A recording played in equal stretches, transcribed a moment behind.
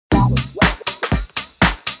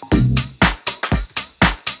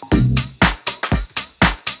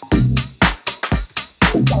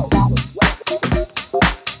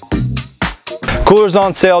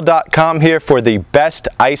Coolersonsale.com here for the best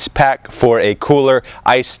ice pack for a cooler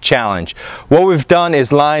ice challenge. What we've done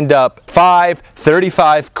is lined up 5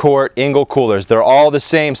 35 quart Engel coolers. They're all the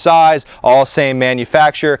same size, all same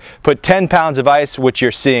manufacturer. Put 10 pounds of ice, which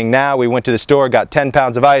you're seeing now. We went to the store, got 10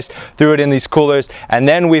 pounds of ice, threw it in these coolers, and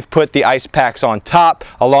then we've put the ice packs on top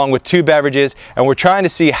along with 2 beverages, and we're trying to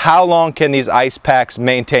see how long can these ice packs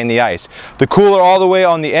maintain the ice. The cooler all the way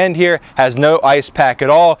on the end here has no ice pack at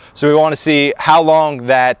all, so we want to see how long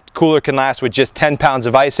that cooler can last with just 10 pounds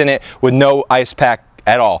of ice in it with no ice pack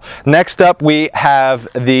at all. Next up, we have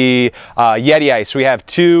the Yeti ice. We have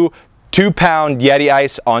two 2-pound Yeti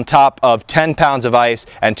ice on top of 10 pounds of ice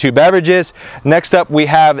and 2 beverages. Next up, we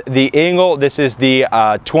have the Engel. This is the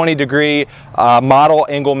 20-degree model.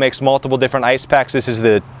 Engel makes multiple different ice packs. This is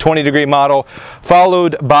the 20-degree model,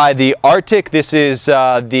 followed by the Arctic. This is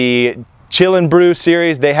the Chill and Brew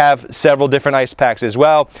series. They have several different ice packs as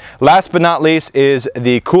well. Last but not least is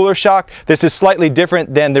the Cooler Shock. This is slightly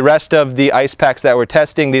different than the rest of the ice packs that we're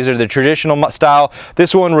testing. These are the traditional style.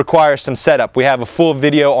 This one requires some setup. We have a full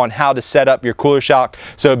video on how to set up your Cooler Shock,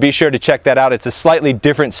 so be sure to check that out. It's a slightly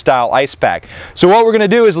different style ice pack. So what we're going to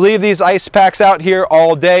do is leave these ice packs out here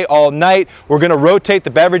all day, all night. We're going to rotate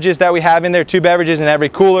the beverages that we have in there, 2 beverages in every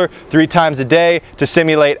cooler, 3 times a day to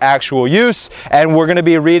simulate actual use, and we're going to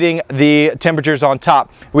be reading the temperatures on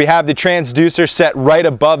top. We have the transducer set right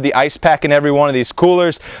above the ice pack in every one of these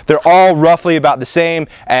coolers. They're all roughly about the same,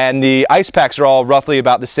 and the ice packs are all roughly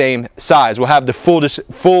about the same size. We'll have the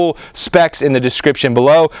full specs in the description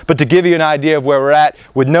below, but to give you an idea of where we're at,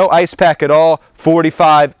 with no ice pack at all,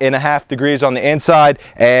 45.5 degrees on the inside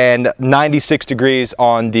and 96 degrees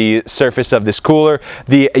on the surface of this cooler.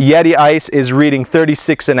 The Yeti ice is reading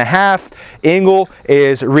 36.5. Engel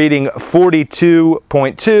is reading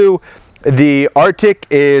 42.2. The Arctic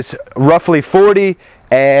is roughly 40,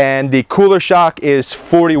 and the Cooler Shock is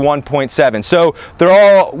 41.7. So they're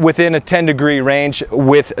all within a 10-degree range,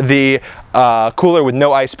 with the cooler with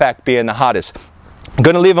no ice pack being the hottest. I'm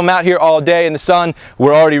going to leave them out here all day in the sun.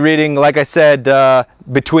 We're already reading, like I said,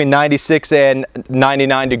 between 96 and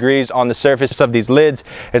 99 degrees on the surface of these lids.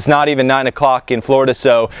 It's not even 9 o'clock in Florida,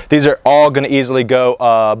 so these are all going to easily go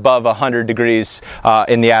above 100 degrees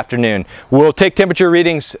in the afternoon. We'll take temperature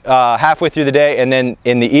readings halfway through the day and then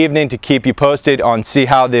in the evening to keep you posted on see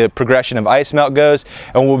how the progression of ice melt goes.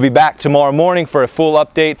 And we'll be back tomorrow morning for a full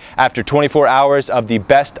update after 24 hours of the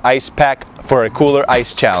best ice pack for a cooler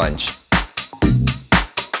ice challenge.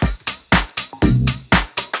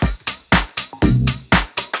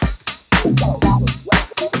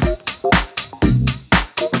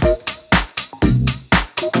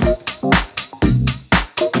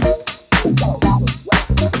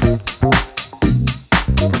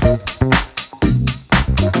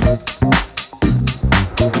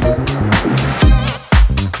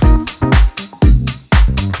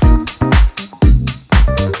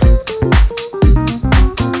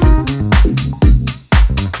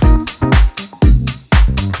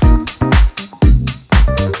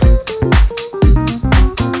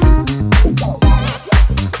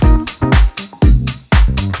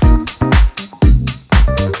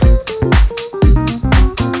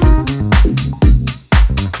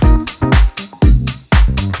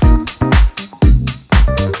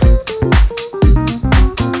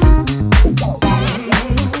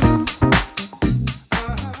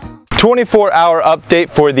 "24-hour update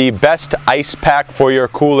for the best ice pack for your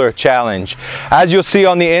cooler challenge." As you'll see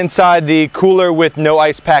on the inside, the cooler with no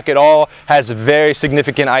ice pack at all has very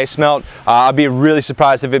significant ice melt. I'll be really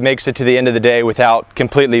surprised if it makes it to the end of the day without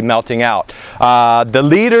completely melting out. The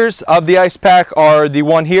leaders of the ice pack are the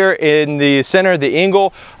one here in the center, the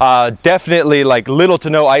Engel, definitely like little to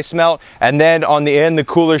no ice melt, and then on the end the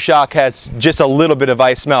Cooler Shock has just a little bit of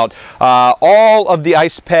ice melt. All of the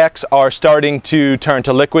ice packs are starting to turn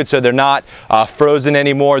to liquid, so they're not frozen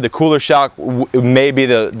anymore. The Cooler Shock may be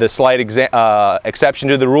the slight exception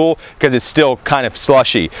to the rule because it's still kind of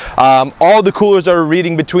slushy. All the coolers are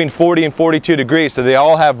reading between 40 and 42 degrees, so they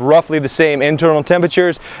all have roughly the same internal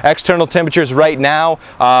temperatures. External temperatures right now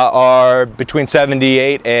are between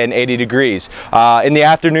 78 and 80 degrees. In the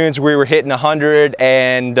afternoons we were hitting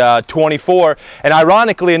 124, and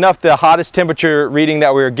ironically enough, the hottest temperature reading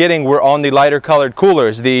that we were getting were on the lighter colored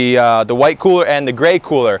coolers, the white cooler and the gray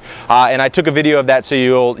cooler. And I took a video of that, so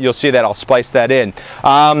you'll see that. I'll splice that in.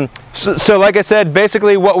 So like I said,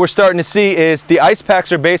 basically what we're starting to see is the ice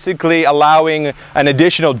packs are basically allowing an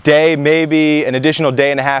additional day, maybe an additional day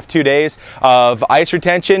and a half, 2 days of ice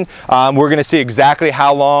retention. We're going to see exactly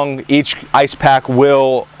how long each ice pack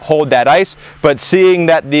will hold that ice, but seeing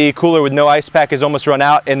that the cooler with no ice pack is almost run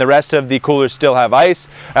out and the rest of the coolers still have ice,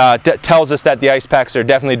 tells us that the ice packs are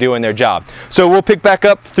definitely doing their job. So we'll pick back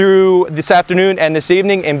up through this afternoon and this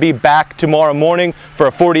evening and be back tomorrow morning for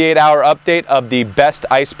a 48-hour update of the best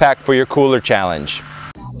ice pack for your cooler challenge.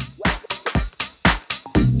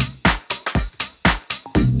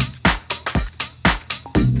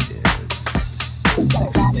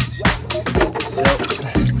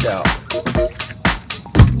 So.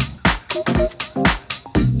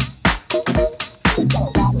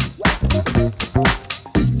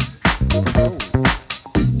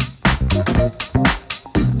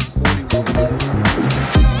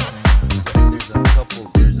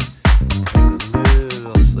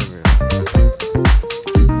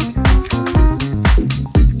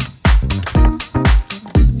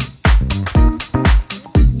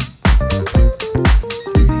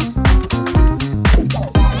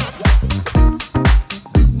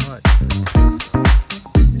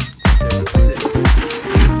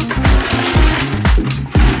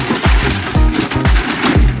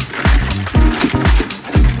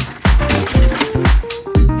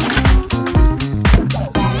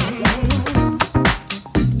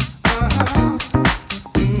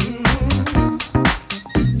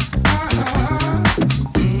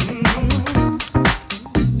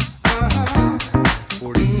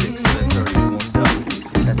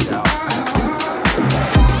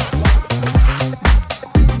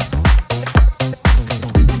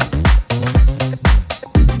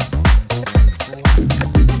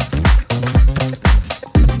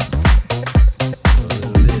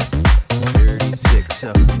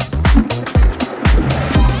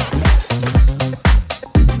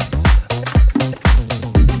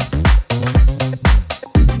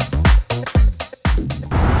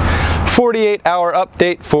 Hour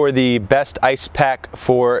update for the best ice pack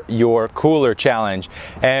for your cooler challenge,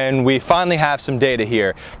 and we finally have some data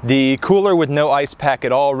here. The cooler with no ice pack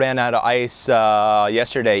at all ran out of ice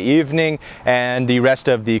yesterday evening, and the rest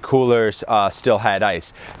of the coolers still had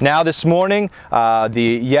ice. Now this morning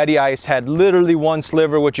the Yeti ice had literally one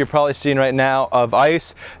sliver, which you're probably seeing right now, of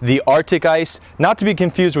ice. The Arctic ice, not to be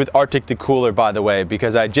confused with Arctic the cooler, by the way,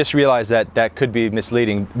 because I just realized that that could be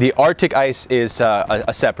misleading. The Arctic ice is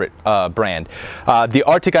a separate brand. The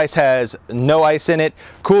Arctic ice has no ice in it.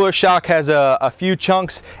 Cooler Shock has a few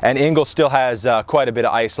chunks, and Engel still has quite a bit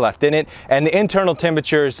of ice left in it, and the internal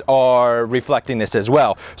temperatures are reflecting this as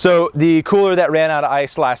well. So the cooler that ran out of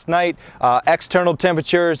ice last night, external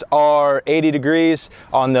temperatures are 80 degrees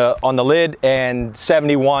on the lid and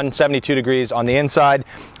 71, 72 degrees on the inside.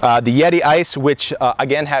 The Yeti ice, which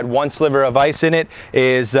again had one sliver of ice in it,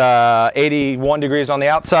 is 81 degrees on the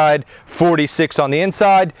outside, 46 on the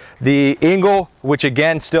inside. The Engel, which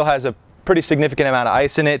again still has a pretty significant amount of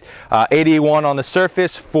ice in it, 81 on the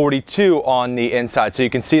surface, 42 on the inside. So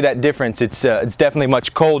you can see that difference. It's definitely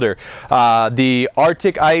much colder. The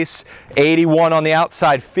Arctic ice, 81 on the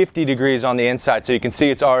outside, 50 degrees on the inside. So you can see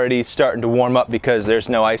it's already starting to warm up because there's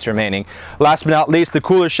no ice remaining. Last but not least, the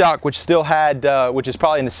Cooler Shock, which still had, which is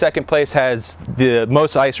probably in the second place, has the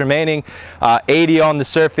most ice remaining, 80 on the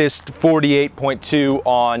surface, 48.2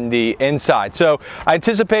 on the inside. So I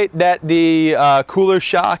anticipate that the Cooler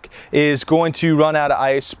Shock is going to run out of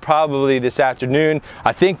ice probably this afternoon.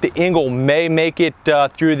 I think the Engel may make it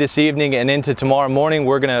through this evening and into tomorrow morning.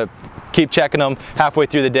 We're gonna keep checking them halfway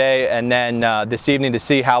through the day and then this evening to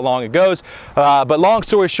see how long it goes. But long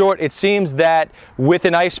story short, it seems that with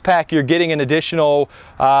an ice pack you're getting an additional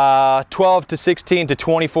 12 to 16 to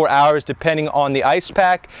 24 hours depending on the ice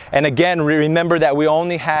pack. And again, remember that we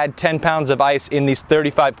only had 10 pounds of ice in these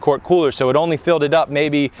 35 quart coolers, so it only filled it up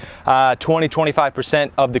maybe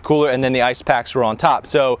 20-25% of the cooler, and then the ice packs were on top,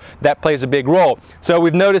 so that plays a big role. So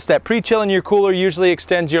we've noticed that pre-chilling your cooler usually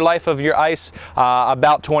extends your life of your ice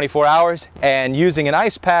about 24 hours, and using an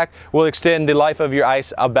ice pack will extend the life of your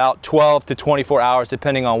ice about 12 to 24 hours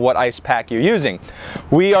depending on what ice pack you're using.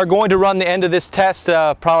 We are going to run the end of this test,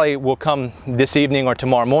 probably will come this evening or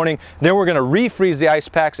tomorrow morning. Then we're going to refreeze the ice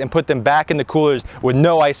packs and put them back in the coolers with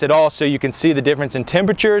no ice at all, so you can see the difference in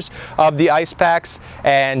temperatures of the ice packs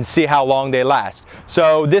and see how long they last.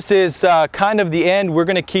 So this is kind of the end. We're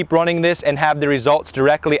going to keep running this and have the results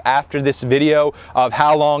directly after this video of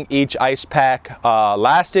how long each ice pack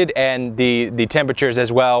lasted and and the temperatures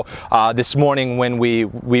as well this morning when we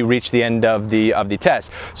reached the end of the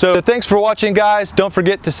test. So thanks for watching, guys. Don't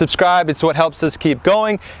forget to subscribe. It's what helps us keep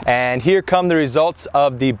going. And here come the results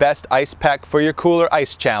of the best ice pack for your cooler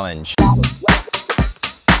ice challenge.